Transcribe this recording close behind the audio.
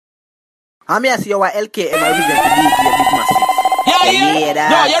I'm here to see your LK and my reason to leave you big massive. Yeah,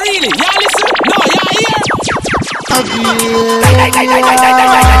 that? No, you really? Yeah, listen? No,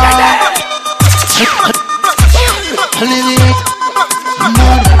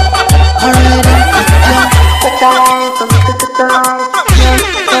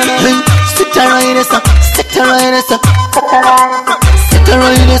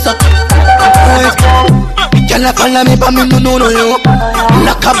 Can I follow me, but me no you.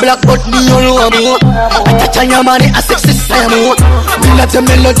 Like a black but me all over. I touch on your money, I sexy Sam. Me love the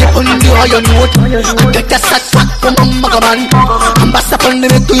melody on the iron note. I get a sack from a magaman. I'm bass up on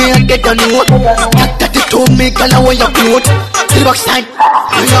the to you and get a note. That it told me, can I wear your clothes? The box time,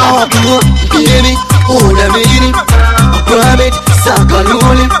 I love you, baby. Hold a minute, grab it, suck a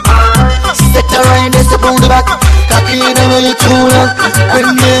lolly. Set her right, there's a pound back. Cocky in a way too long. When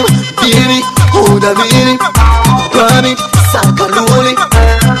you, baby, hold a minute. Grab it, suck a lolly.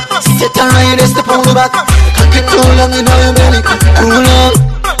 Set her right, there's the pound back. Cocky too long in your belly. Too long.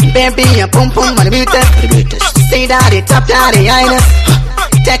 Baby, a pum pum on the beat. Say that it top that the highness.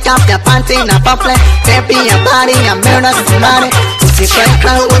 Take off the panty, not pop like. Baby, your body, a murder somebody. Pussy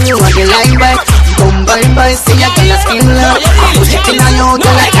cry when you want the line back. Boom, bye, see ya, girl, skin love. Push it in a yo,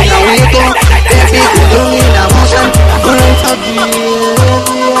 girl, I can't wait up. Baby, you do me in a motion. Right up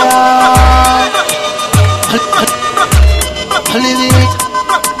Elevate,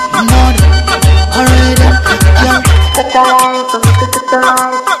 mud, alright, yeah. Sit around,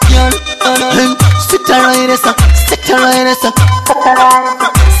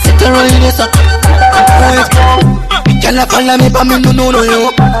 Can I follow me, but me no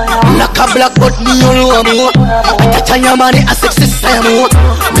you. Like a black but me all over. I touch on your money, I sexy Sam.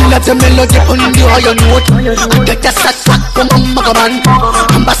 Me love the melody on the iron note. I get a sack from a magaman.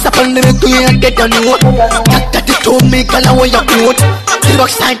 I'm bass up on the to you and get a note. That it told me, can I wear your clothes? The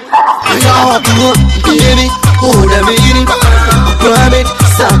box time, I love you, baby. Hold a minute, grab it,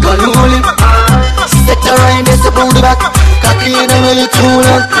 suck a lolly. Set her right, there's a pound back. Cocky in a way too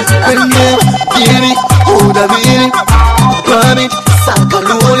long. When you, baby, hold a minute. Grab it, suck a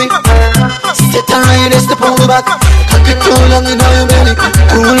lolly. Set her right, there's the pound back. Cocky too long in your belly.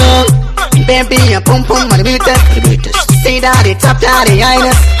 Too long. Baby, a pum pum on the beat. Say that it top that the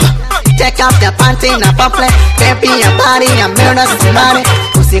highness. Take off the panty, not pop like. Baby, your body, a murder somebody.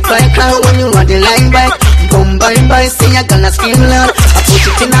 Pussy cry when you want the line back. Boom, bye, see ya, girl, scream loud. I put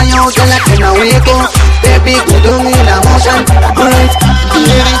it in a yo, girl, I can't wake up. Baby, go down in a motion. Right,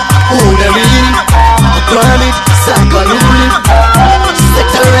 baby, hold a minute. Grab it, suck a lolly.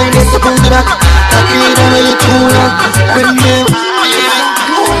 Set her right, there's a pound back. Cocky in a way too long. When you, baby,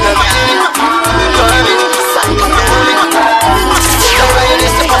 hold a minute. Grab it, suck a lolly. Set her right,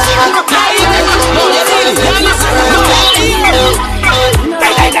 there's a pound back.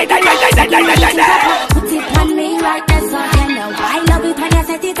 Put it on me right there, so you know I love it when you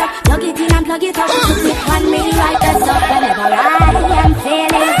set it up. Plug it in and plug it up. Put it on me right there, so whenever I am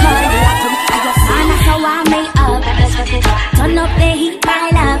feeling good, I just wanna so warm me up. Turn up the heat, my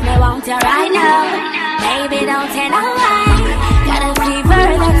love, me want you right now. Baby, don't tell no lie. Got a fever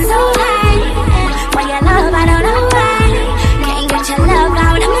that's so high. For your love, I don't know why. Can't get your love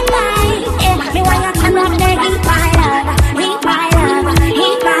out of my mind. Yeah, me want you turn up the heat, my love. Heat, my love,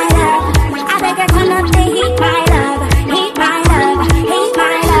 heat, my love. I beg you turn up the heat, my love. Heat, my love, heat,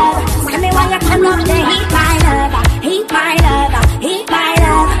 my love. And me want you turn up the heat, my love. Heat, my love, heat, my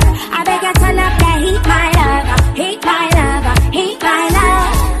love. I beg you turn up the heat, my love. Heat, my love, heat, my love.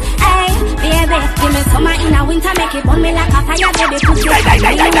 Hey, baby, give me summer in a winter, make it burn me like a fire, baby. Put it on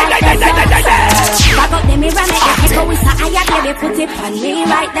me like the sun. Back up the mirror, make it take a whistle, baby. Put it on me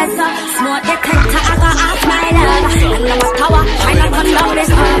right there, so smoke the detector, I got off my love. And no matter what, try not to down this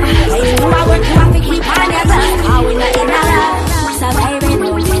love. When you are working, you have to keep on your love. How we not in a love, so baby,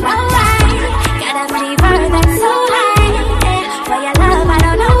 don't you know why? Got a fever that's so high. For your love, I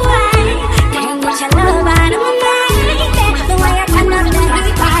don't know why. Can't get your love out of my mind. The way I turn up the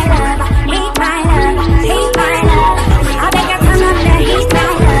heat, my love. Heat, my love, heat, my love. I beg you turn up the heat,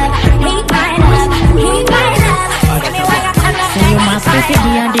 my love. Heat, my love, heat, my love. Give me why you turn up the heat, my love. If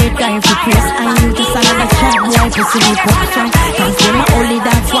you and the guy for Chris, I use just another chat boy to see me pop strong. Can't say my only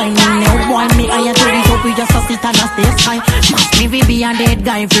that's why me no boy me I do it up, we just a sit and a stay high. Must be PVB and dead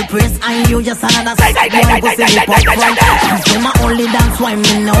guy for press. And you just another boy go see me pop right. Say my only dance why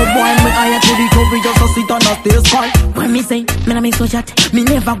me now boy. Me hire to the top, we just a sit on the stairs call. When me say, me nah make so chat, me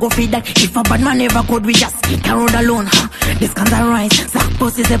never go feed that. If a bad man never could, we just kick a road alone. This can't rise, sack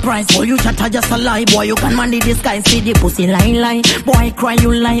pussy's the price. Boy you chat just a lie, boy you can man the disguise. See the pussy lie. Boy cry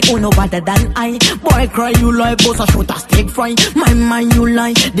you lie, oh no better than I. Boy cry you lie, boss a shoot a steak fry. My mind you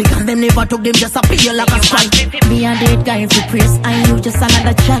lie, the gun them never took them just appear like a spy. Me a dead guy for praise, and you just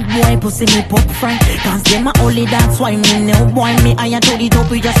another chat boy pussy me pop fry. Cause them a only that's why me know boy me hire to the top,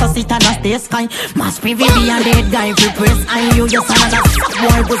 we just a sit and a stay sky. Mass PVB a dead guy for praise, and you just another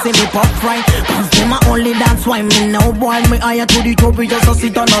boy pussy me pop fry. Cause them a only that's why me know boy me hire to the top, we just a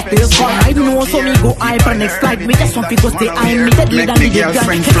sit and a stay sky. I know so me go hype and next flight, me just want to go stay high. Me dead lead and me get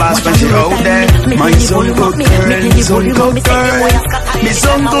girlfriend flash when she out there. My son go girl, my son go girl, my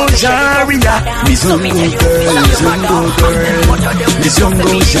son go Jaria, my son go girl, my son go girl, my son go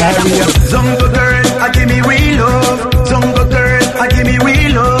Jaria. Zongo girl, I give me real love. Zongo girl, I give me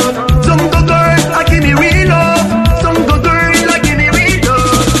real love. Zongo girl, I give me real love. Zongo girl, I give me real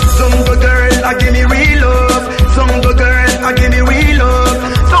love. Zongo girl, I give me real love. Zongo girl, I give me real love.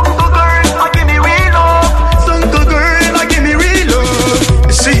 Zongo girl, I give me real love. Zongo girl, I give me real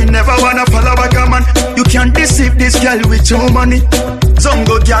love. She never wanna follow back a man. You can't deceive this girl with your money.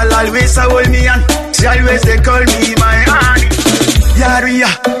 Zongo girl always hold me and she always they call me my honey. Yaria,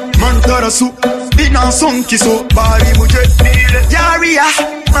 man tarasu, ina son kiso bari mujhe. Yaria,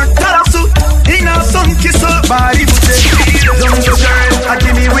 man tarasu, ina son kiso bari mujhe. Zongo girl, I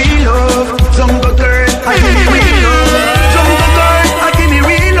give me real love. Zongo girl, I give me real love. Zongo girl, I give me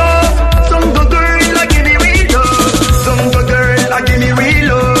real love. Zongo girl, I give me real love. Zongo girl, I give me real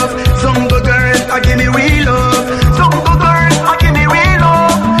love. Zongo girl, I give me real love. Zongo girl, I give me real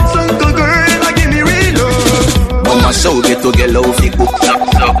love. Zongo girl, I give me real love. Mama so get to get low fi book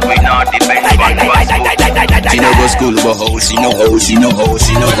up, we not depend on fast. She no go school but how she know how, she know how,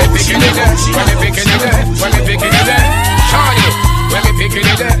 she know how, she know how, she know how. When me picking it there, when me picking it there, Charlie. When me picking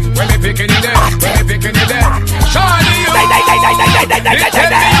it there, when me picking it there, when me picking it there, Charlie. You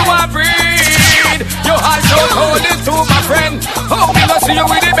tell me you are breed. Your heart so cold is to my friend. Oh, me no see you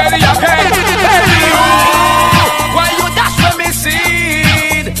with the belly again. Baby you, why you dash when me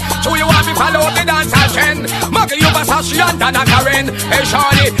seed? So you want me follow the dancehall trend? Muggle you Versace and Donna Karen. Hey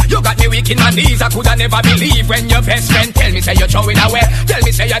Charlie, you got me weak in my knees. I coulda never believe when your best friend tell me say you throw it away. Tell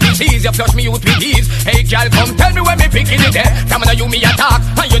me say you're disease, you flush me out with ease. Hey girl, come tell me when me picking it there. Come on, you me attack,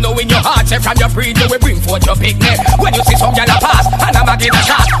 and you know in your heart say from your breed you will bring forth your picnic. When you see some girl a pass, and I'm a give a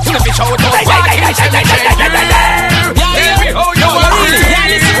shot, you know fish out of walking cemetery. Tell me how you are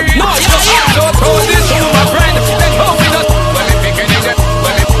really. No, you so throw this to my friend. Then how we not when me picking it there.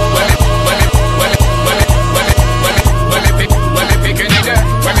 When me picking it there.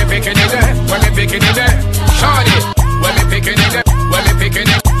 When me picking it there. When me picking it there. Shawty. When me picking it there. When me picking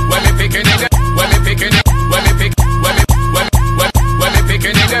it. When me picking it there. When me picking it. When me pick. When me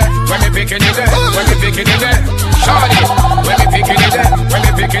picking it there. When me picking it there. When me picking it there. Shawty. When me picking it there. When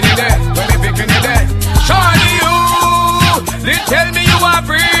me picking it there. When me picking it there. Shawty, you tell me you are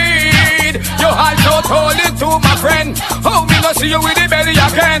breed. Your heart so told it to my friend. Oh, me no see you with the belly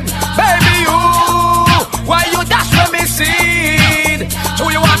again. Baby you, why you dash for me seed? So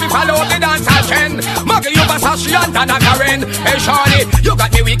you want me follow the dancehall trend? Muggle you Versace and Donna Karen. Hey Charlie, you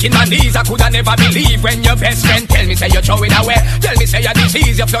got me weak in my knees. I coulda never believe when your best friend tell me say you throw it away. Tell me say you're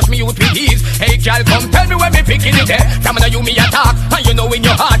disease, you flush me out with ease. Hey girl, come tell me when me picking it there. From now you me attack, and you know in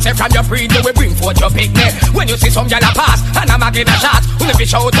your heart say from your breed you will bring forth your picnic. When you see some girl a pass, and I'm a give a shot, when you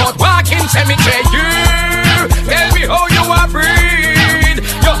fish out walking cemetery. You tell me how you are breed.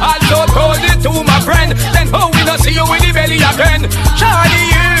 Your heart so cold it to my friend. Then how we not see you with the belly again? Charlie,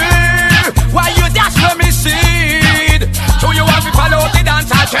 you, why you dash for me seed? So you want me follow the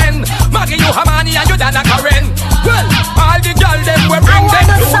dancehall trend? Maggie, you Hamani and you Donna Karen. Well, all the girls them we bring them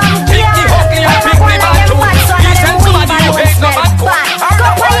to. Take the hooky and pick the bad too. Listen to what you take no bad cool.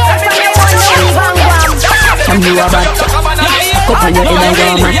 From you a batcha, up on your head and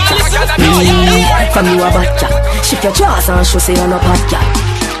go matcha. From you a batcha, shift your jaws and show say you're no patcha.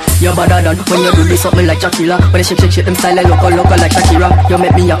 You're better than when you do this something like Shakira. When you shake them style like local like Shakira. You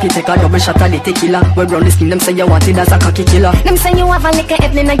make me happy, take a double shot of the tequila. We round the skin, them say you want it as a cocky killer. Them say you have a liquor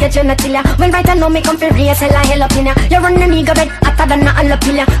evening and your genitalia. When right I know me come for race, hell up in ya. You run the nigga bed, hotter than a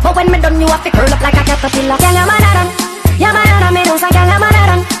jalapilla. But when me done, you have to curl up like a caterpillar. Girl, you're better than, me do say girl, you're better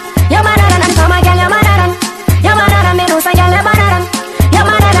than. You're better than, and come on, girl, you're better than. You're better than, me do say girl, you're better than. You're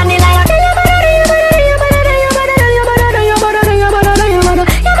better than the liar.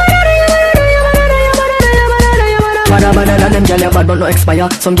 Better than them, girl, bad but no expire.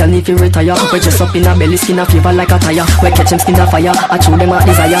 Some girl need to retire. We dress up in a belly, skin a fever like a tire. We catch them skin a fire, I chew them a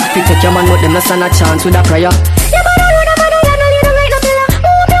desire. We take your man but them no stand a chance with a prayer. Yeah, but I know the body, I know you don't like no pillar.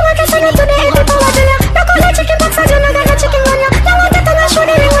 Move the work and send it to the end people want to you. Look on the chicken box and you know got the chicken on you. Now I get to the show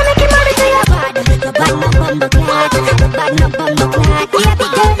the ring and make it marry to you. The bad no bumbo clad, the bad no bumbo clad. Yeah, the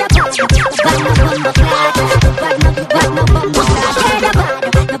girl the bad no bumbo clad, the bad no bumbo clad. Yeah,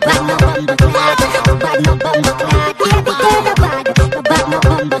 the bad no bumbo clad, the bad no bumbo clad. Yeah, the girl the bad no bumbo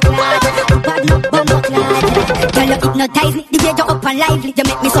clad, the bad no bumbo clad. Girl you hypnotize me, the way you up and lively, you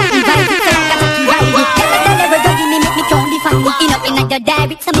make me so divine. So like I take you ride it. Tell her never go give me, make me count the family. Enough in your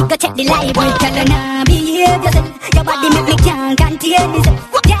diary, so me go check the library. Tell her nah behave yourself, your body make me can't contain myself.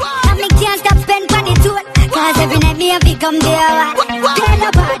 Yeah, and me can't stop spend money to it. Cause every night me have become there. Girl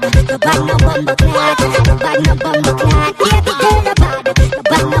the bad no bumbo clad, the bad no bumbo clad. Yeah, the girl the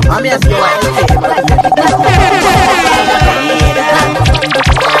bad no bumbo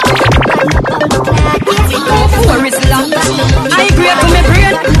I agree to me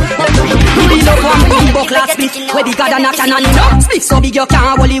brain. We love one bumbo clad split. Where the God and action and no split so big you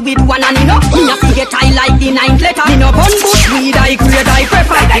can't hold it with one and no. Me a to get high like the ninth letter. Me no bun bush weed I grade I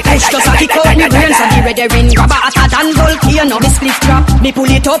prefer. I push just a kick out me brain so the red ring grab a hotter than volcano. The split drop me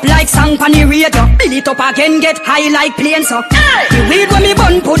pull it up like song pan the radio. Build it up again get high like plane so. The weed when me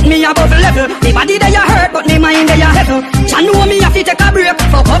bun put me above level. Me body there you hurt but me mind there you heavy. Cha know me have to take a break.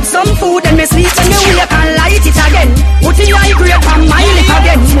 Fuck up some food and me sleep and me wake and light it again. Put in high grade from my lip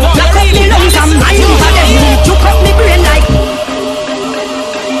again. Lock up me lungs and my lip again. Juke up me brain like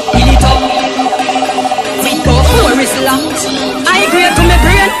Build it up. We go for is long. I grade to me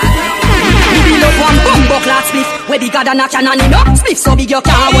brain. We love one bumbo clad split. Where the God and action and no split so big you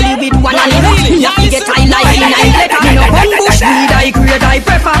can't hold it with one and no. Me have to get high like the ninth letter. Me no bun bush weed I grade I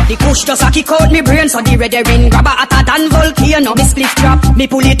prefer. The kush just a kick out me brain so the red ring grab a hotter than volcano. Me split drop me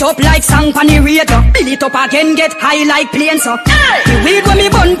pull it up like song pan the radio. Build it up again get high like plane so. The weed when me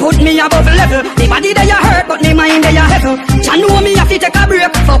bun put me above level. The body there you hurt but me mind there you heavy. Cha know me have to take a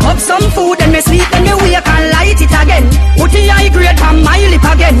break. Fuck up some food and me sleep and me wake and light it again. Put the high grade from my lip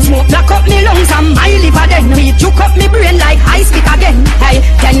again. Smoke black up me lungs and my liver then. Me juke up me brain like high speed again. Hey,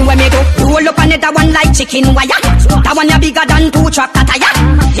 then when me go roll up another one like chicken wire. That one ya bigger than 2 tractor tire.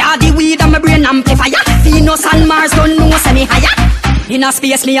 Yeah, the weed and my brain amplifier. Venus and Mars don't know semi higher. In a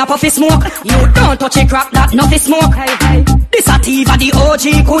space me a puffy smoke. You don't touch a crap that nothing smoke. Hey. This a Tiva the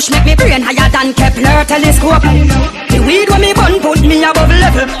OG kush make me brain higher than Kepler telescope. The weed when me bun put me above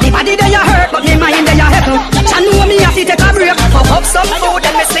level. The body there you hurt but me mind there you heavy. Cha know me have to take a break. Fuck up some food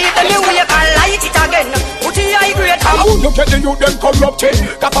and me sleep and me wake and light it again. Put the high grade. I won't look at the youth them corrupted.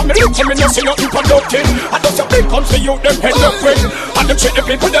 Cause from the rich me no see nothing productive. And those a big country youth them head up with. And them treat the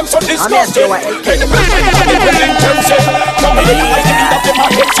people them so disgusting. Hey the president and the building intensive. Come here you like the lead of them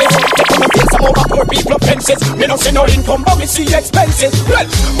are hences. Take them and take some over poor people offenses. Me no see no income but me see expenses. Well,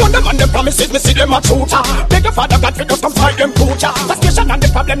 one them and them promises me see them a tutor. Beg your father God for just come fight them future. Frustration and the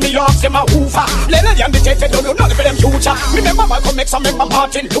problem me ask them a hoover. Lennon and the Tate don't know nothing for them future. Remember Malcolm X and remember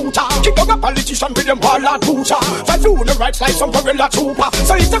Martin Luther. Kick down a politician with them warlord butcher. Fight through the rights like some gorilla trooper.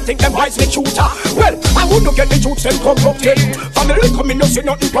 So if them think them wise me shooter. Well, I would look at the youths them corrupted. Family coming no see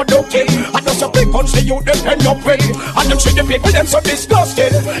nothing productive. And those a big guns the youth them end up with. And them see the people them so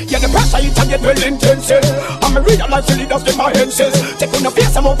disgusted. Yeah the pressure it and get well intensive. And me realize the leaders them are hences. Take on the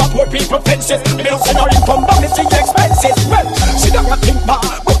face some over poor people fences. Me don't see no income but me see expenses. Well, see them a think back,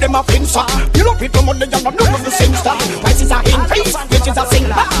 but them a fincer. You know people money and not know the same stuff. Prices are increased, wages are sing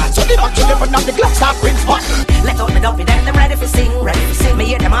back. So they back to live and the glass start brings back. Let out me dumpy them ready for sing, ready for sing. Me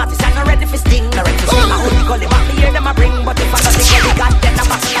hear them artists and ready for sting, ready for sing. I only call them back, me hear them a bring. But if I don't think they got them, I'm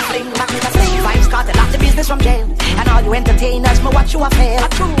back in a fling, back in a fling. Vibes cartel off the business from jail. And all you entertainers, me watch you a fail.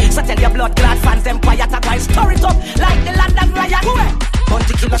 So tell your blood glad fans them quiet and try stir it up like the London riot.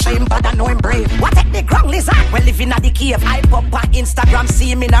 Bounty killer show him bad and know him brave. What at the ground lizard? When living at the cave. I pop on Instagram,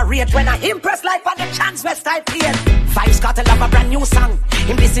 see him in a rate. When I impress life on the chance west I play. Vibes cartel have a brand new song.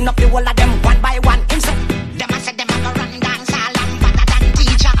 Him listen up the whole of them one by one. Him say, them I said them a go run dancehall and better than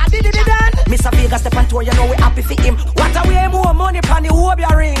teacher. I did it done. Mr. Vegas step on tour, you know we happy for him. What a way more money pon the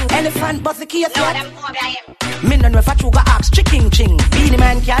Hobia ring. Elephant bust the case yet. Me no know if I true go ask chicken ching. Beanie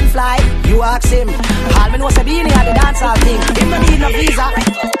man can fly, you ask him. All me know say Beanie had the dancehall thing. Him no need no visa.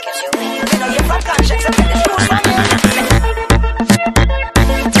 Me no hear from conscience and tell the truth from him.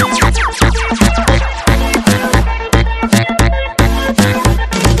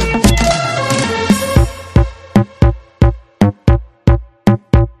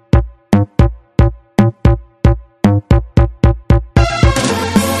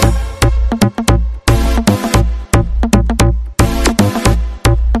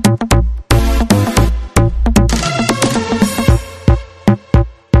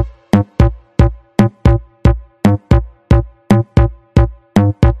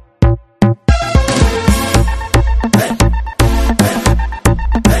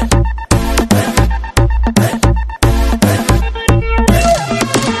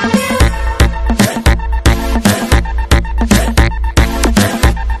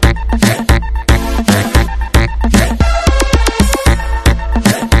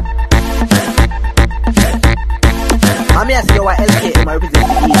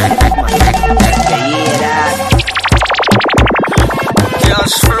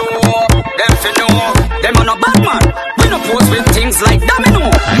 cash flow. Them fi know, them on a bad man. We no pose with things like domino.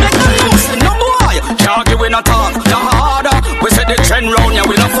 Make them loose, no boy. Can't give we no talk, no harder. We say the trend round ya,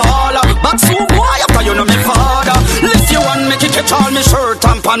 we no follow. But so boy, after you know me father. Lift you and make it catch all me shirt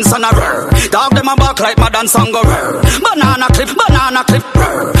and pants and a rrr. Dog them a back like my dance and go rrr. Banana clip,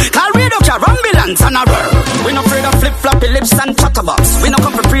 rrr. Call radio car, ambulance and a rrr. We no afraid of flip-floppy lips and chatterbox. We no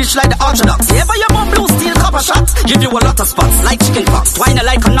come to preach like the Orthodox. Ever you want blue steel copper shots? Give you a lot of spots like chicken pox. Twine it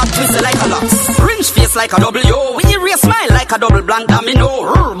like a knot, twist it like a locks. Ringe face like a double O. We erase smile like a double blank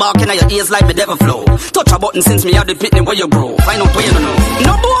domino. Barking at your ears like the devil flow. Touch a button since me had the pitney where you grow. Find out where you know.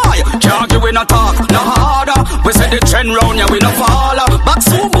 No boy, can't give we no talk, no harder. We say the trend round ya, we no follow. Back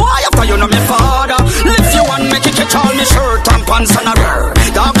so boy, after you know me father. Lift you and make it catch all me shirt and pants and a rrr.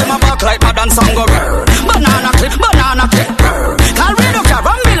 Dog them a back like my dance and go rrr. Banana clip, rrr. Call radio car,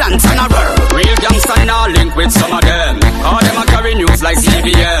 ambulance and a rrr. Real gangsta now link with some of them. All them a carry news like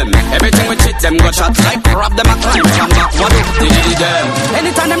CBM. Everything we cheat them go shot like crab. Them a climb from back, what up, dig them.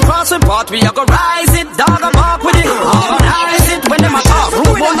 Anytime them cross with part, we a go rise it. Dog a bark with it, harmonize it. When them a talk,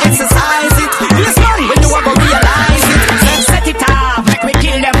 root won't exercise it. This man, when you a go realize it. Set it up, make we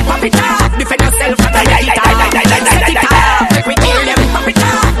kill them, pop it up. Defend yourself from the make it up. Set it up, make we kill them, pop it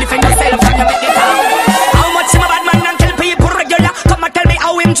up. Defend yourself from the make it up. How much him a bad man and kill people regular? Come and tell me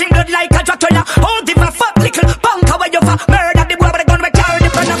how him jingled like a Dracula. Oh, give a fuck, little punk, how you for? Murder the boy, but the gun we carry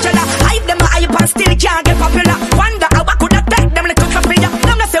the production. Hype them a hype and still can't get popular. Wonder how I could attack them little coffee.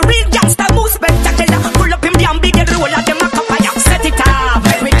 Them not say real gangster move spectacular. Pull up him damn big and roll out them a cup fire. Set it up,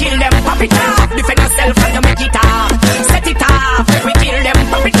 make we kill them, pop it up. Defend yourself and you make it up. Set it up, make we kill them,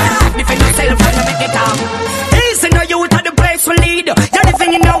 pop it up. Defend yourself and you make it up. Easy no youth at the place we lead. You're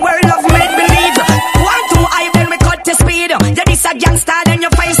living in a world of make believe. Want to hype then we cut the speed. You're this a gangster then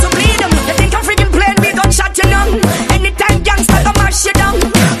your face to bleed. You think I'm freaking playing we gun shot you down. Anytime gangster come mash you down.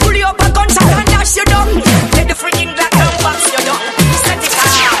 Pull you up a gunshot and dash you down. Get the freaking black down box you down. Set it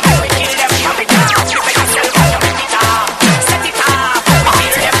up, we kill them, pop it up. Defend yourself and you make it up. Set it up, we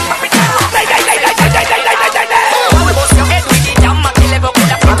kill them, pop it up. When we bust your head with the jam and kill every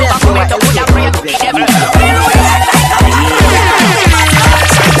coulda put up a metal, coulda pray to the devil.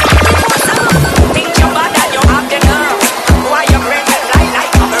 Think you're bad and you have the nerve. Why you break the fly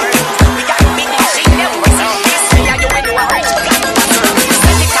like a bird? We got big machine them with some kiss me and you will do a rich gun.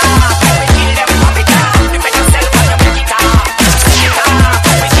 Set it up, we kill them, pop it up. Defend yourself and you make it up. Set it up,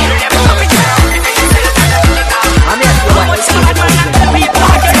 we kill them, pop it up. Defend yourself and you make it up. How much you bad man and the people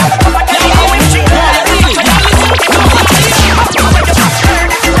are you up? But tell me how we treat them.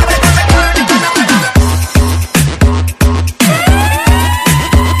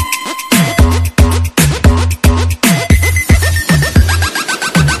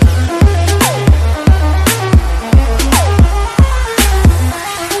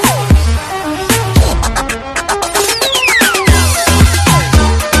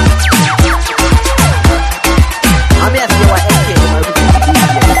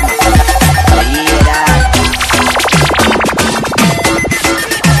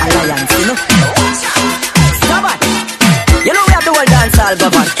 dancehall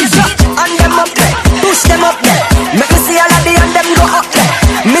govern. And them up there, push them up there. Make me see all of the and them go up there.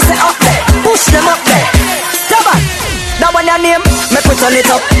 Me say up there, push them up there. Stubborn, that one your name. Make we turn it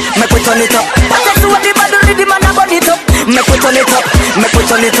up, make we turn it up. But that's what the bad rhythm and I burn it up. Make we turn it up, make we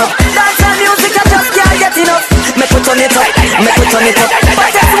turn it up. Dancehall music I just can't get enough. Make we turn it up, make we turn it up. But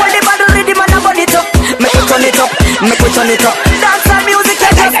that's what the bad rhythm and I burn it up. Make we turn it up, make we turn it up. Dancehall music I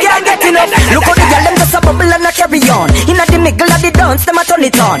just can't get enough. Look how the girl them just a bubble and a carry on. Inna the middle of the dance, them a turn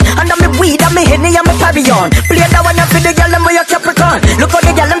it on. Under me weed and me henny and me parry on. Play that one up with the girl them with your Capricorn. Look how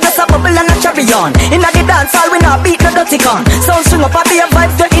the girl them just a bubble and a carry on. Inna the dance hall we not beat no dirty con. Sound swing up a be a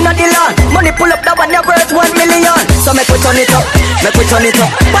vibe to inna the land. Money pull up that one you worth 1 million. So make we turn it up, make we turn it up.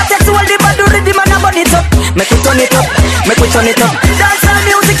 But that's all the bad rhythm and a burn it up. Make we turn it up, make we turn it up. Dancehall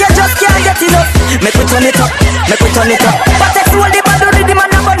music you just can't get enough. Make we turn it up, make we turn it up. But that's all the bad rhythm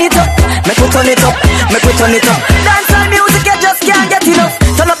and a burn it up. Make we turn it up, make we turn it up. Dancehall music you just can't get enough.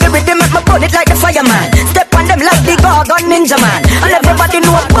 Turn up the rhythm, make me burn it like the fireman. Step on them like the Gorgon Ninja Man. And everybody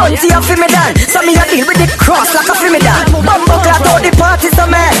know Bunty a fi me dan. So me a deal with the cross like a fi me dan. Bumbo clat out the party so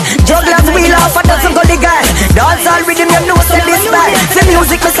man. Jugglers wheel off a dozen gully guy. Dancehall rhythm you know say this style. The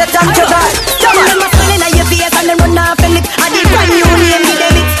music me set on to God. Come on. Them a smiling at your face and them run off your lips. And the brand new name give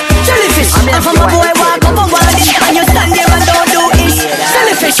them it. Jellyfish. And from a boy walk up a wall and you stand there and don't do it.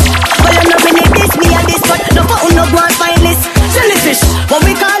 Jellyfish. Well I'm not really this me and this but no for no go and find this. Jellyfish. What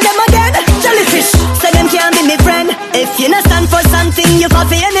we call them again? Jellyfish. So them can't be me friend. If you not stand for something, you fall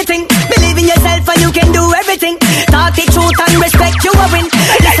for anything. Believe in yourself and you can do everything.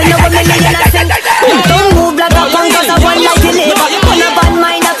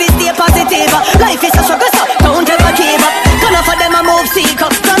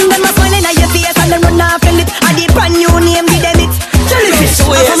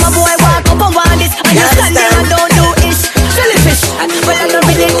 And you stand there and don't do ish. Jellyfish. Well, I'm not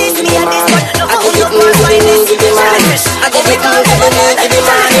really this, me and this, but no, how you want to find this? Jellyfish. Every time you do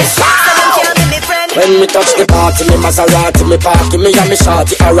this, someone can't be me friend. When me touch the party, me Maserati, me party, me and me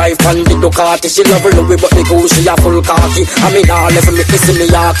shorty arrive on the Ducati. She love Louis, but the goose she a full khaki. I mean all level me kissing me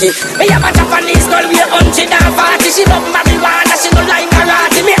yaki. Me have a Japanese girl, we a 140. She love marijuana, she no like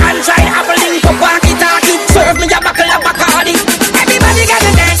karate. Me hands right, apple link up, walkie-talkie. Serve me a buckle of Bacardi. Everybody got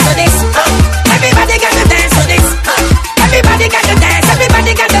to dance to this. Everybody got to dance to this. Everybody got to dance.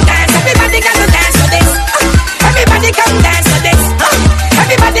 Everybody got to dance. Everybody got to dance to this. Everybody come dance to this.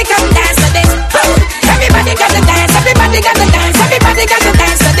 Everybody come dance to this. Everybody got to dance. Everybody got to dance. Everybody got to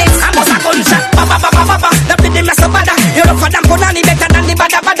dance to this. I must a gunshot. Ba ba ba ba ba ba. The rhythm is so bada. You know for them punani better than the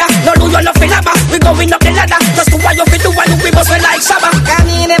bada bada. No do you no feel lava. We going up the ladder. Just do what you feel do and we must feel like Shabba.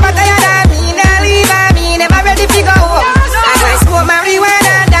 Me never tired. Me never leave. Me never ready to go. I smoke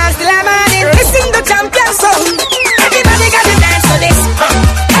marijuana, dance till I'm morning. We sing the champion song. Everybody got to dance to this.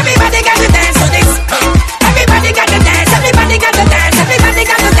 Everybody got to dance to this. Everybody got to dance. Everybody got to dance. Everybody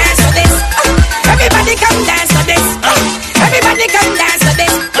got to dance to this. Everybody come dance to this. Everybody come dance to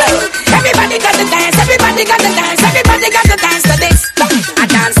this. Everybody got to dance. Everybody got to dance. Everybody got to dance to this. A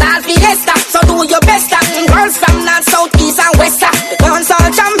dancehall fiesta, so do your best. Girls from north, south, east and west. The dancehall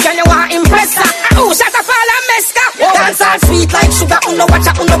champion, you want impress. Oh, shut up all and meska. Dancehall sweet like sugar. Uno watch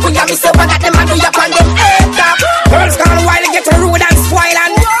a uno puya. Me say one of them and do you on them head top. Girls gone wild and get rude and spoil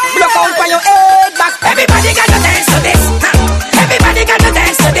and block out for your head back. Everybody got to dance to this. Everybody got to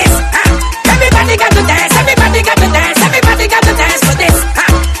dance to this. Everybody got to dance. Everybody got to dance. Everybody got to dance to this.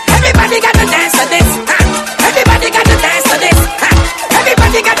 Everybody got to dance to this. Everybody got to dance to this.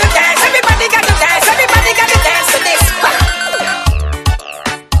 Everybody got to dance. Everybody got to dance. Everybody got to dance to this.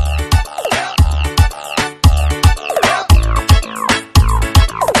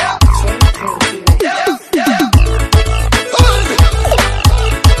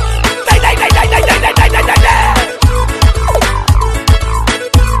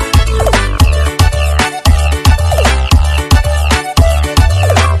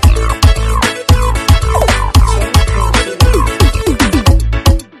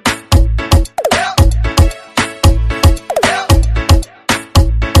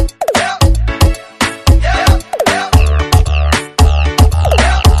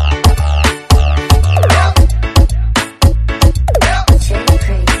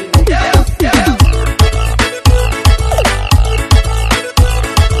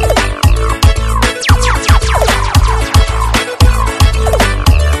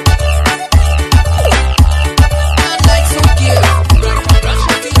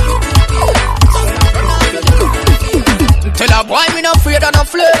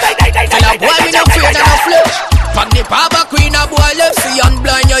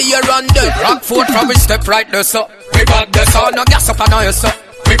 From we step right there, so we got this, so no gas up on us, so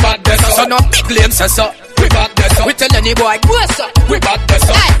we got this, so no big lane, so we got this, so we tell any boy, what's up, we got this,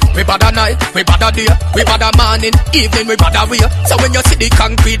 so we bad a night, we bad a day, we bad a morning, evening, we bad a way. So when you see the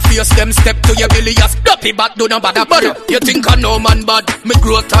concrete face, them step to your belly, you stuffy bad, do no bad a bad. You think I know man bad, me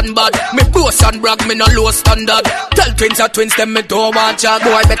growth and bad, me boast and brag, me no low standard. Tell twins are twins, them me don't want ya.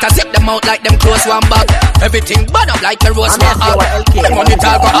 Boy better zip them out like them close one bag. Everything bad up like a rose one hog. The money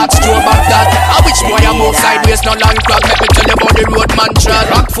talk go ask you about that. I wish boy I move sideways, no long crowd. Let me tell you about the road man trad.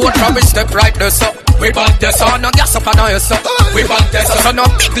 Rockford from we step right there, so we bad there, so no gas up on us, so we bad there, so no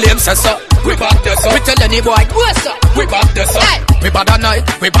big lame, so we bad there, so we tell any boy, what's up, we bad there, so we bad a night,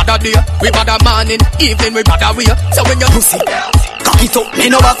 we bad a day, we bad a morning, evening, we bad a way. So when you pussy, cock it up,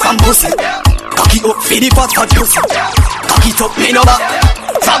 me no back from pussy. Cock it up, feed the fat pussy. Cock it up, me no back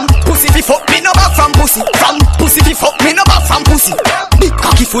from pussy. Fi fuck me no back from pussy. From pussy fi fuck me no back from pussy. Big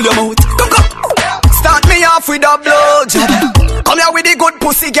cocky full your mouth. Come. Start me off with a blow job. Come here with the good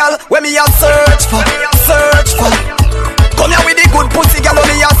pussy girl. Where me a search for. Come here with the good pussy girl. Where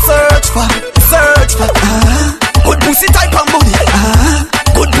me a search for. Good pussy type and body.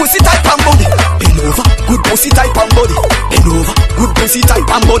 Good pussy type and body. Bend over. Good pussy type and body. Bend over. Good pussy type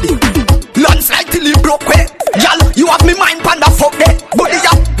and body. Landslide till he broke way. Y'all, you have me mind panda fuck there. Body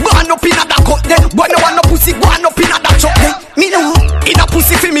ya, go on up in a that cut there. Boy no want no pussy, go on up in a that truck there. Me know, in a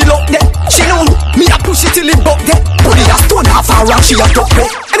pussy fi me look there. She know, me a push it till it buck there. Body ya stone half a round, she a duck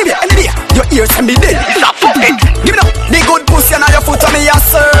there. Anyway, your ears send me dead. Stop fuck it. Give it up, the good pussy under your foot and me a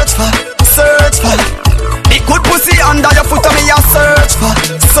search for. The good pussy under your foot and me a search for.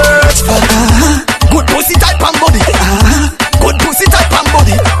 Good pussy type and body. Good pussy type and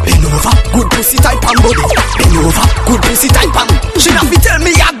body. Bend over. Good pussy type and body. Bend over. Good pussy type and. She not be tell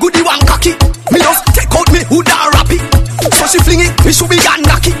me a goodie one cocky. Me just take out me hood and wrap it. So she fling it, me should be gone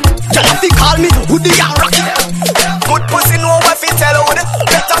knock it. Girl, if you call me Woody and Rocky. Good pussy know what fi tell wood.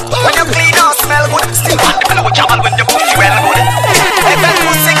 Better when you clean and smell good. Still want the fellow jamal when you pussy well good. If that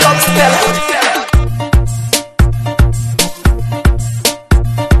pussy comes smell good.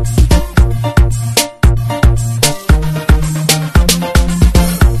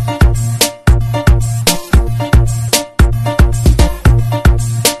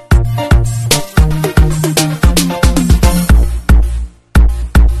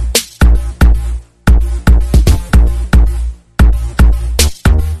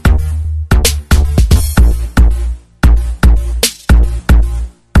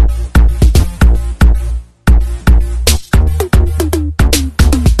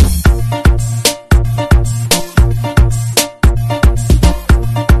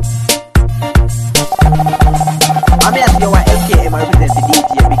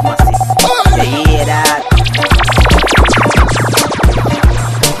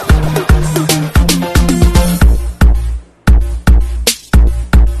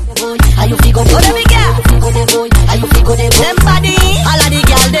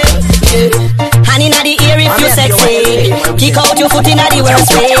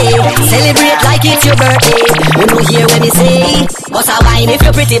 If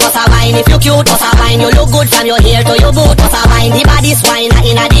you're pretty, boss a wine. If you cute, boss a wine. You look good from your hair to your boot, boss a wine. The body's wine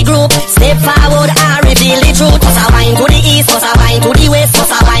inna the group. Step forward and reveal the truth. Boss a wine to the east, boss a wine to the west,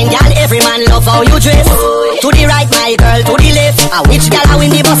 boss a wine. Girl, every man love how you dress. To the right, my girl, to the left. Which girl a win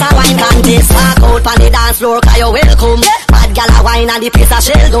the boss a wine contest? Walk out on the dance floor, 'cause you're welcome. Bad girl a wine and the place a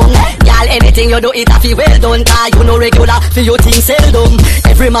shell down. Girl, anything you do it a fi well done, 'cause you no regular for your things seldom.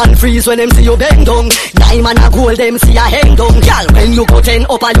 Every man freeze when them see you bend down. Diamond a gold, them see a hang down. Girl, when you go 10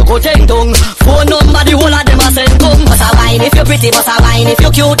 up and you go 10 down. Phone number, the whole of them a send come. Boss a wine if you pretty, boss a wine if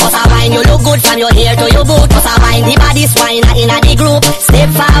you cute, boss a wine you look good from your hair to your boot. Boss a wine, the body's wine inna the group. Step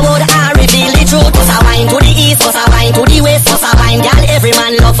forward and reveal the truth. Boss a wine to the east, boss a wine to the west, boss a wine. Girl, every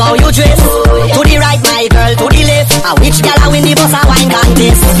man love how you dress. To the right, my girl, to the left. Which girl a win the boss a wine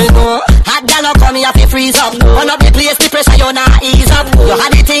contest? Hot girl a come here fi freeze up. Run up the place, the pressure you not ease up. You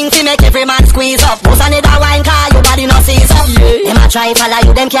had the thing to make every man squeeze up. Boss another wine car, your body no seize up. Them a try follow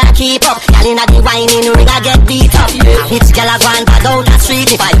you, them can't keep up. Girl inna the whining ring a get beat up. Which girl a go and pad out the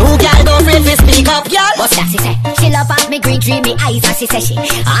street? If I know girl don't afraid to speak up, girl. What's that she say? She love off me green dreamy eyes and she say she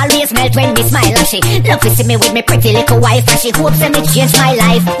always melt when me smile and she love to see me with me pretty little wife and she hopes that me change my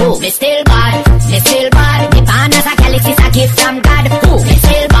life. Oh, me still bad, me still bad. Me born as a galaxy, a gift from God. Oh, me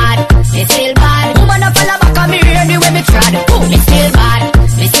still bad, me still bad. Woman a follow back on me anyway me trod. Oh, me still bad,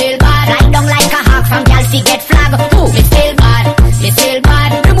 me still bad. Ride down like a hawk from gal fi get flag. Oh, me still bad, me still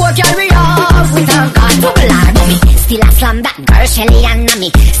bad. The more carry off with her God. Bubble hard, me still a slam that girl Shelly and me.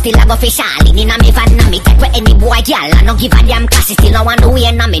 Still a go fish all in a me van na me. Take with any boy girl I no give a damn 'cause she still no want to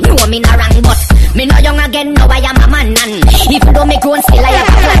win na me. Know me no wrong but me no young again. Now I am a man and even though me grown still I have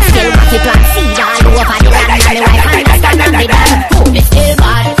a plan. Still want to plant seed all over the land and me wife understand and me done. Oh, me still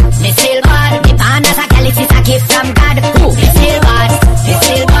bad, me still bad. Me born as a galaxy, a gift from God. Oh, me still bad, me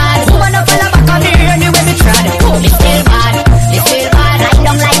still bad. Woman up follow back on me anyway me trod. Oh, me still bad, me still bad. Ride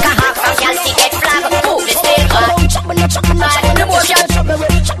down like a hawk from gal fi get flag. Oh, me still bad. The more gal trouble with.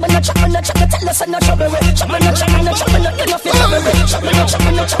 Tell us I'm not trouble with. You know fi trouble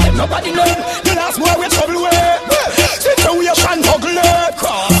with. Nobody know. The last boy we trouble with. Situation ugly.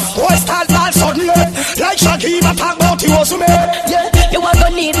 Boy start bad suddenly. Like Shaggy but talk about you also me. Yeah, you are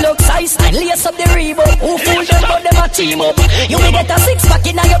gonna need look size and lace up the Reebok. Who fool them but them a team up. You may get a six pack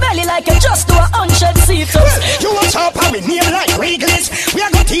in your belly like you just do 100 sit-ups. You watch out and we name like Wrigley's. We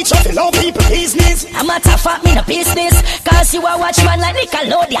are gonna teach you to love people business. I'm a tough at me no business. 'Cause you a watchman like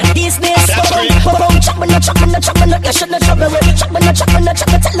Nickelodeon Disney. Chop, you should not trouble with. Chop,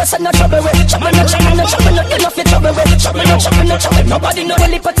 tell us I'm not trouble with. Chop, you know fi trouble with. Chop, nobody know the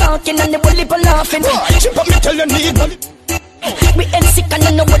lip talking and the lip laughing. Chip up me tell you need money. We ain't sick and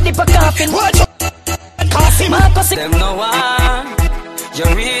I know what lip coughing. Coffee, Marcus, them no one. You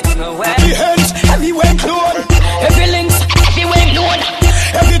reach nowhere. Every hands, everywhere clone. every links, everywhere known.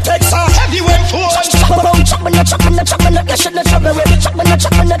 Every text, everywhere phone. Chop, you should not trouble with. Chop,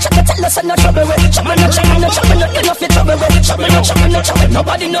 tell us I'm not trouble with. Chop, you know fi trouble with. Chop,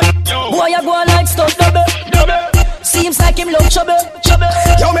 nobody know. Boy, you go like stuff double. Seems like him love trouble.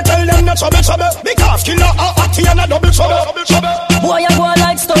 Yo, me tell them no trouble. Because killer are hotty and a double trouble. Boy, you go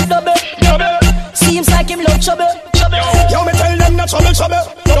like stuff double. Seems like him love trouble. Yo, me tell them no trouble. Trouble.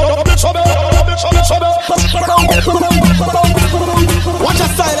 Watch your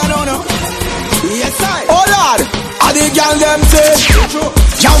style, I don't know. Yes, I. Oh Lord, I the girl them say.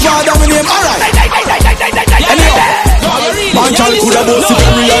 Y'all go down with him, alright. Man child coulda bossy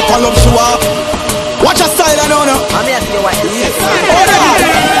very high for love show off. Watch a style I don't know. I'm here to see what it is. Hold on.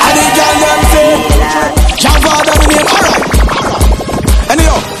 And the girl them say, Java the name. Alright.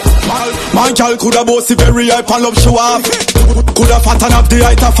 Anyhow, man child coulda bossy very high for love show off. Coulda fatten up the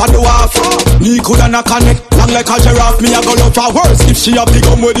height of a dwarf. Knee coulda knock her neck long like a giraffe. Me a go love her worse if she have the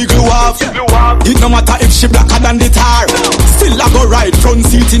gum with the glue off. It no matter if she blacker than the tar. Still I go ride front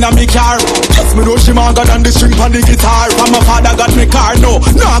seat in a me car. Yes, me know she manger than the string on the guitar. From my father got me car, no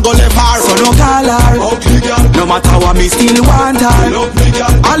I go left her. So no call her ugly girl. No matter what me still want her. Love me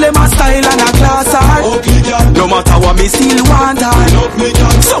girl. All them a style and a class her. Ugly girl. No matter what me still want her. Love me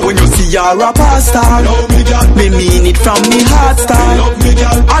girl. So when you see her a star, love me girl. Me mean it from me heart style. Love me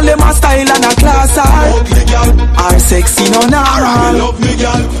girl. All them a style and a class her. Ugly girl. Are sexy no normal. Love me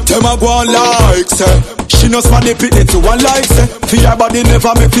girl. Them a go on like say. She no span the pit to one like say. For your body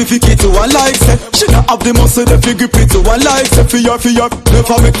never make me feel it to one like say. She not have the muscle to figure it to one like say. For your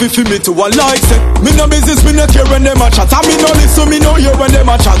never make me feel me to one like say. Me no business, me no care when them a chat. And me no listen, me no hear when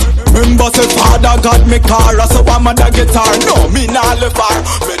them a chat. Remember say father got me car, so I'm a guitar. No, me not left her.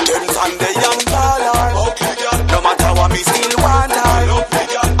 Me them and the young baller. Okay, girl. No matter what me still want her. Okay,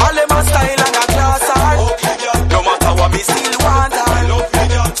 girl. All them a style and a class her. Okay, girl. No matter what me still want her. Okay,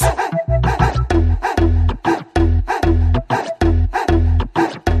 girl.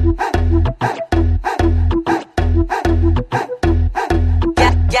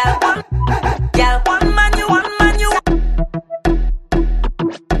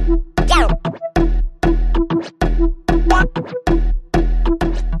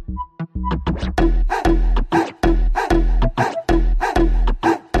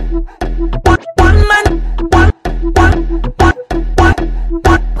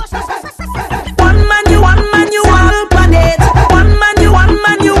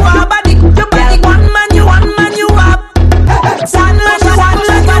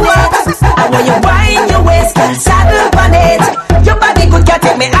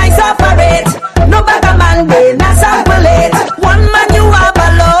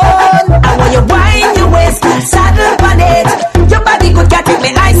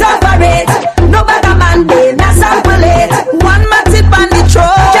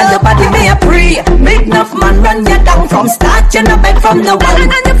 From the one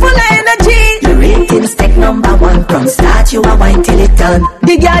and you're full of energy. Your ratings take #1. From start you a wine till it done.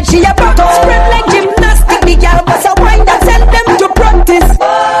 The girl she a practice spread like gymnastic. The girl was a wine that tell them to practice.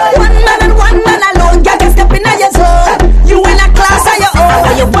 One man alone, girl can step in your zone. You in a class of your own.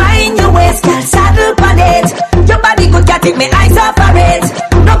 When you wine your waist, girl saddle on it. Your body good, can't take me eyes off of it.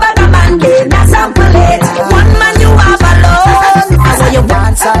 No bugger man, they not sample it. One man you have alone. So you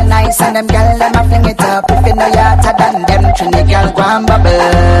dance all nice and them girl them a fling it up. If you know you're hotter than them, Trini girl go and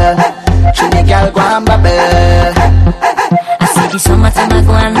bubble. Trini girl go and bubble. I see the summertime I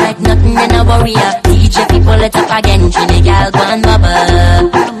go on like nothing in a warrior. DJ people it up again. Trini girl go and bubble.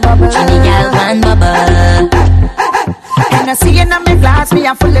 Trini girl go and bubble. And I see in my glass, me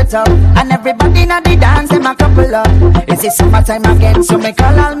a full it up. And everybody in the dance, them a couple up. It's the summertime again, so me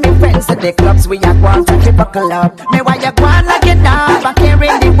call all me friends to the clubs. We a go out and buckle up. Me why you go on like it now? Back here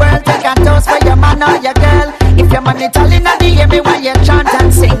in the world, take a toast for your man or your girl. If your money telling at the ear, me why you chant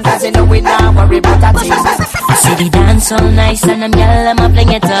and sing. Cause you know we now worry about a thing. I see the dance so nice and them girl, I'm a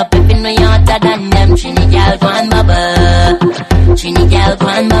fling it up. If you know you're hotter than them, Trini girl go and bubble. Trini girl go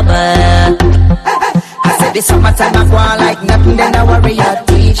and bubble. I said the summertime I go on like nothing, then I worry your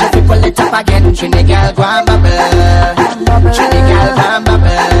teacher. If you pull it up again, Trini girl go and bubble. Trini girl go and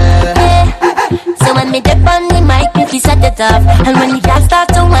bubble. So when me dip on the mic, if you set it off, and when the gas start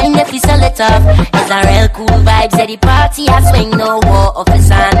to wind, if you sell it off, it's a real cool vibes at the party. I swing no war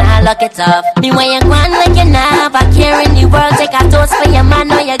officer and I lock it off. Me when you go on like you now, back here in the world, take a toast for your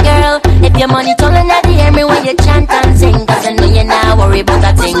man or your girl. If your money turning at the air, me when you chant and sing, cause I know you now worry about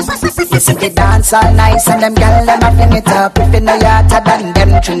a thing. You see the dance all nice and them girl them a fling it up. If you know you're hotter than them,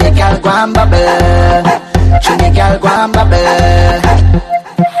 Trini girl go and bubble. Trini girl go and bubble.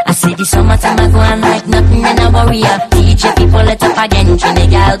 I see the summertime I go on like nothing in a warrior. DJ people it up again. Trini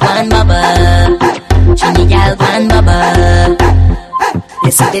girl go and bubble. Trini girl go and bubble.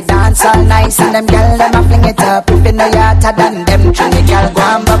 You see the dance all nice and them girl them a fling it up. If you know you're hotter than them, Trini girl go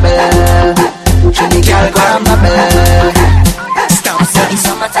and bubble. Trini girl go and bubble. I see the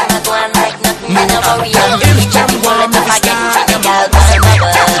summertime I go on like nothing in a warrior. DJ people it up again. Trini girl go and bubble. Trini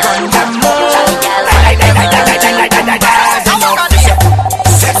girl go and bubble.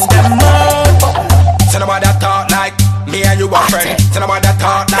 You a friend, so nobody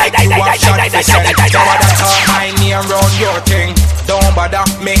talk like you a shot to send. Nobody talk my name round your thing. Don't bother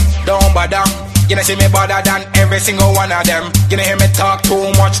me, don't bother. You know see me better than every single one of them. You know hear me talk too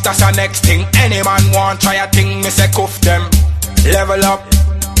much, that's the next thing. Any man want try a thing, me say cuff them. Level up,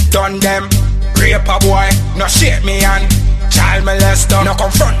 done them. Rape a boy, no shake me and child molester, no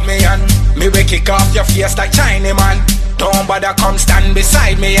confront me and me will kick off your face like Chinese man. Don't bother come stand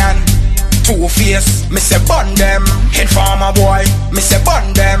beside me and Two-Face, me say bun them. Informer boy, me say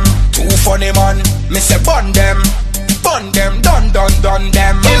bun them. Too funny man, me say bun them. Bun them, done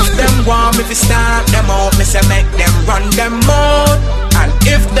them. If them want me to start them out, me say make them run them out. And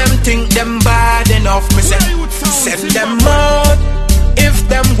if them think them bad enough, me say send them out. If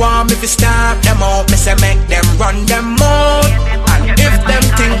them want me to start them out, me say make them run them out. And if them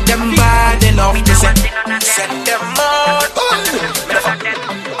think them bad enough, me say send them out.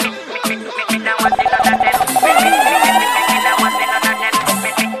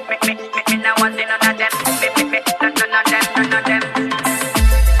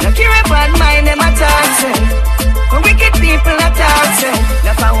 Wicked people are talking.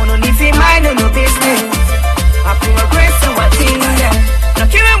 Now I wanna need to mind no business. I progress to a thing there. Now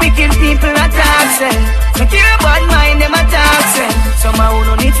care wicked people are talking. Now care bad mind them are talking. So I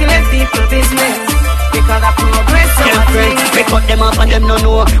wanna need to let people business. Because I progress to a thing. We cut them off and them no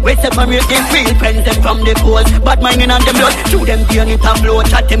know. We separate them real friends them from the foes. Bad mind on them blood. Shoot them down it a blow.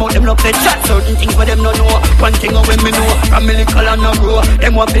 Chat them out them no fit. Chat certain things for them no know. One thing when me know. Family color no grow.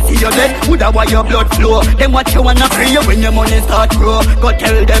 Them want to see you dead. Woulda why your blood flow. Them watch you wanna free you when your money start grow. Go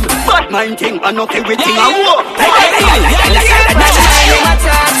tell them bad mind thing and okay with thing a war. Wicked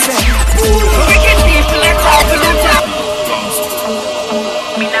people are talking.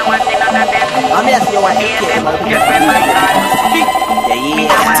 I'm here to see what LK.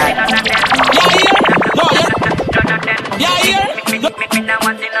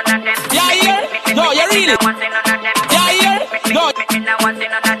 No, you really.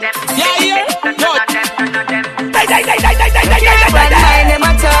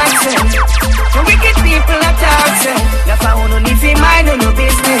 Wicked people are talking. That's why I wanna need to mind no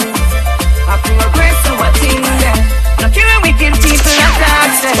business. I progress to a thing there. Now care wicked people are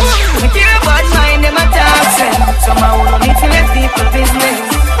talking. Now care bad mind them are talking. So I wanna need to let people business.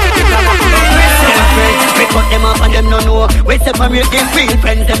 We cut them off and them no know. We separate them real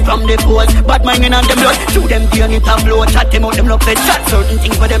friends them from the foes. Bad mind on them blood. Shoot them down it a blow. Chat them out them no fit. Chat certain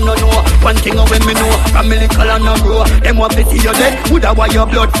things for them no know. One thing when me know. Family color no grow. Them want to see you dead. Woulda why your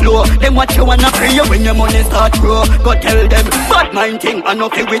blood flow. Them watch you wanna free you when your money start grow. Go tell them bad mind thing and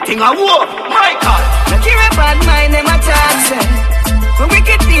okay with thing a war. My God. Now care bad mind them a talking. When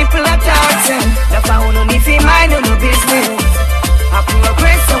wicked people are talking. That's why I wanna need to mind no business. I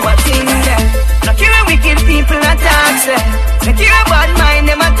progress to a thing there. Now care wicked people are talking. Now care bad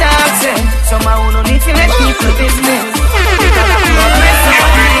mind them a talking. So I wanna need to let people business. Because I progress to a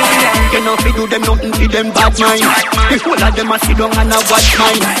thing there. You know fi do them nothing fi them bad mind. The whole of them a sit down and a watch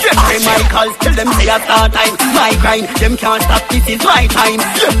mine. Jeffrey Michaels tell them say a start time. My grind, them can't stop, this is my time.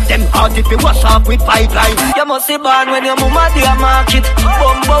 Left them hard if you wash off with pipeline. You must be born when your mama dey a market.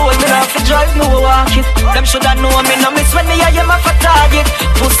 Bumbo when me not fi drive no walk it. Them shoulda know me no miss when me a you for target.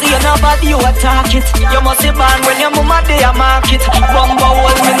 Pussy and nobody you attack it. You must be born when your mama dey a market. Bumbo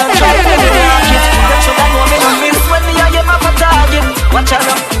when me not drive no walk it. Them shoulda know me no miss when me a you for target. Watch out.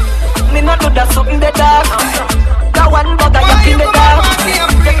 Me not do that something the dark. That one bugger you in the dark.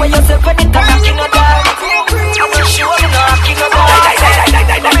 Take for yourself when it comes in the dark. I wish you were not king of the dark.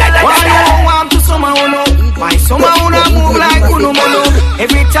 Why you want to somehow know? Why somehow wanna move like uno mono?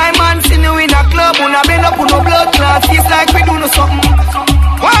 Every time man see you in a club, wanna bend up on no blood clot. It's like we do no something.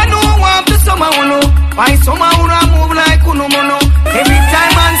 Why no want to somehow know? Why somehow wanna move like uno mono? Every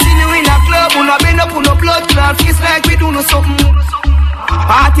time man see you in a club, wanna bend up on no blood clot. It's like we do no something.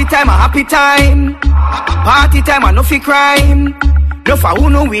 Party time a happy time. Party time a no fi crime. No for who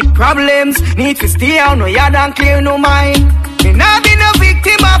no with problems. Need to stay out no yard and clear no mind. Me nah be no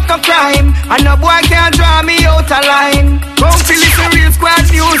victim of no crime. And no boy can't draw me out a line. Come feel listen real squad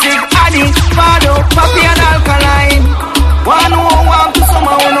music. Addy, Fado, Papi and Alkaline. One who want to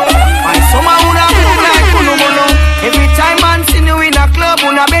somehow know. Why somehow wanna move like uno mono? Every time man see you in a club,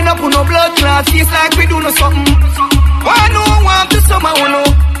 wanna bend up on no blood clot. It's like we do no something. Why no want to somehow know?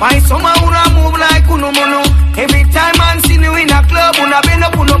 Why somehow wanna move like uno mono? Every time man see you in a club, wanna bend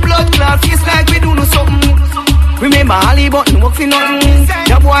up on no blood clot. It's like we do no something. Remember Ali button work for nothing.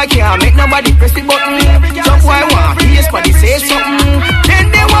 That boy can't make nobody press the button. That boy want face but he say something.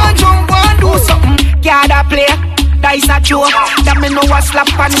 Then they want jump and do something. Gotta play, dice a joke. That me know a slap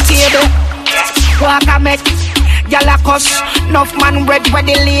on the table. Walk a make, gyal a cuss. Enough man red where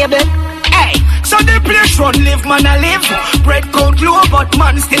the label. Hey, so the place run live, man a live. Bread cold low, but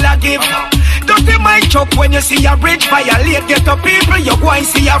man still a give. Dirty mind chop when you see a bridge. Violate, get up people, you go and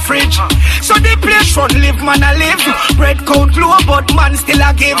see a fridge. So the place run live, man a live. Bread count low, but man still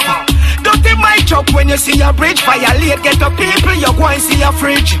a give. Dirty mind chop when you see a bridge. Violate, get up people, you go and see a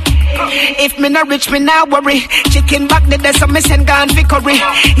fridge. If me not rich, me not worry. Chicken back the day, so me send gone for curry.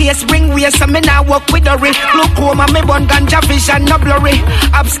 Here spring way, so me not walk with a ring. Glaucoma, me bun ganja vision, no blurry.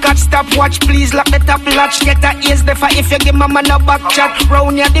 Abscotch, stop watch, please lock the top latch. Get a ears the fire if you give mama no back chat.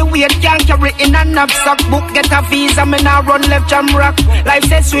 Round ya the weight, can't carry in a knapsack. Book, get a visa, me not run left jam rock. Life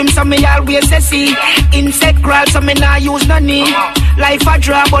say swim, so me always say see. Insect crawl, so me not use no knee. Life a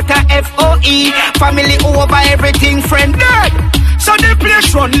draw, but a FOE. Family over everything, friend dead. So the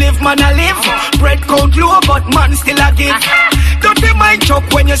place run live, man a live. Bread count low, but man still a give. Dirty mind chop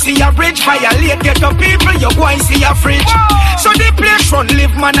when you see a bridge. Violate, get up people, you go and see a fridge. So the place run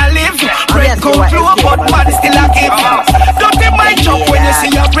live, man a live. Bread count low, but man still a give. Dirty mind chop when you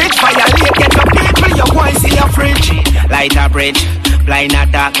see a bridge. Violate, get up people, you go and see a fridge. Light a bridge, blind a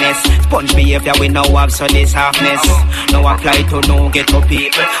darkness. Sponge behavior we no have, so this halfness. No apply to no get up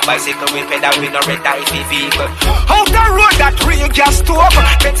people. Bicycle with pedal, we no red eye vehicle. Out the road that real gas stove.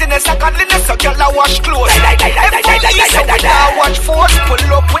 Pettiness and godliness, so girl I wash clothes. FOE, so we now watch force.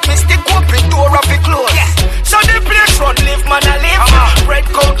 Pull up with me stick, open door of it close. So the place run live, man a live. Bread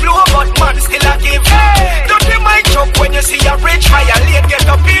count low, but man still a give. Dirty mind chop when you see a bridge. Violate, get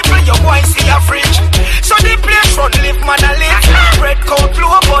up people, you go and see a fridge. So the place run live, man a live. Bread count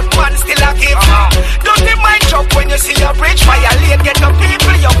low, but man still a give. Dirty mind chop when you see a bridge. Violate, get up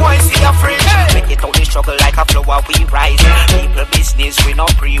people, you go and see a fridge. Make it out the struggle like a flower, we rise. People business, we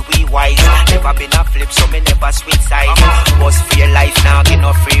not pre, we wise. Never been a flip, so me never switch side. Was fear life, now get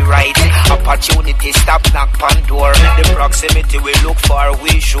no free ride. Opportunity, stop, knock on door. The proximity we look for,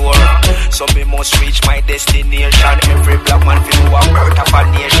 we sure. So me must reach my destination. Every black man feel a birth of a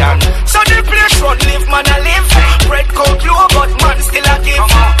nation. So the place run live, man a live. Bread count low, but man still a give.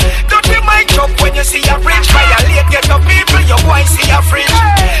 Dirty mind chop when you see a bridge. Violate, get up people, you go and see a fridge.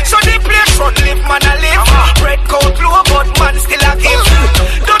 So the place run live, man a live. Bread count low, but man still a give.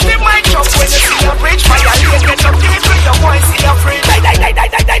 Dirty mind chop when you see a bridge. Violate, get up people, you go and see a fridge.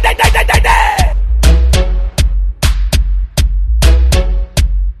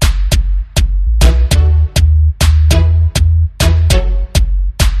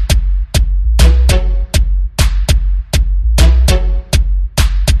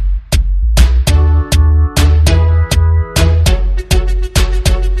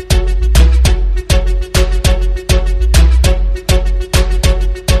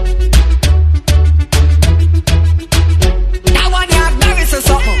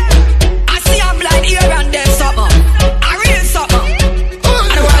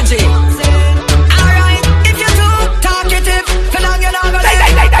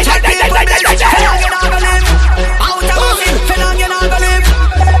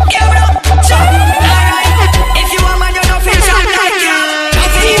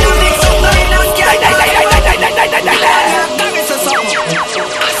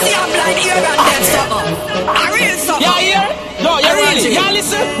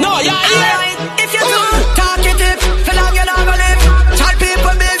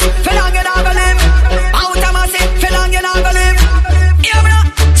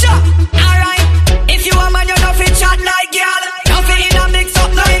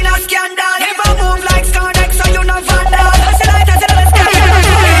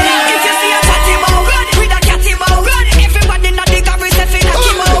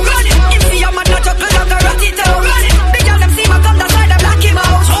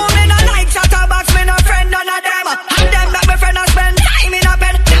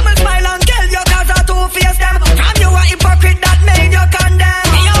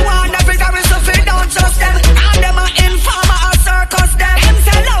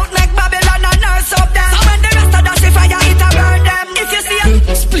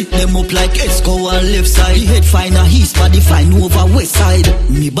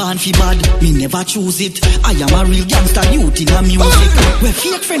 Fi bad, me never choose it. I am a real gangster youth in a music. Where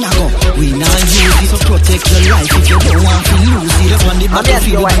fake friend I go, we not use it. So protect your life if you don't want to lose it. Just when the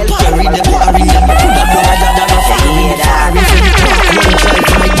battlefield with the parry, the barring them. Coulda brother than a family. One try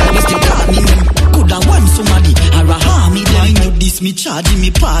to make my mistake, call me name. Coulda one somebody, or a harm me then. You this me charge,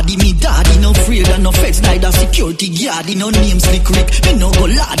 me party, me daddy. No afraid and no feds, neither security guard. No name slick Rick, me no go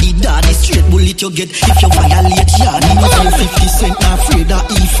laddy daddy. Straight bullet you get if you violate yard. Me no feel 50 cent, not afraid that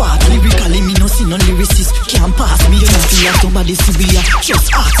E-fat. Lyrically me no see no lyricist, can't pass me. You know feel like somebody severe,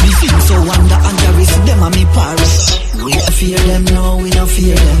 just ask me. Sing so wonder and the rest them and me Paris. We don't fear them, no, we don't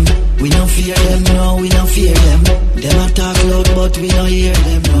fear them. We don't fear them, no, we don't fear them. Them attack loud but we don't hear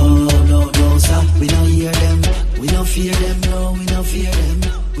them, no, no, no. We don't hear them. We don't fear them, no, we don't fear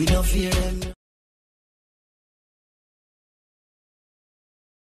them. We don't fear them.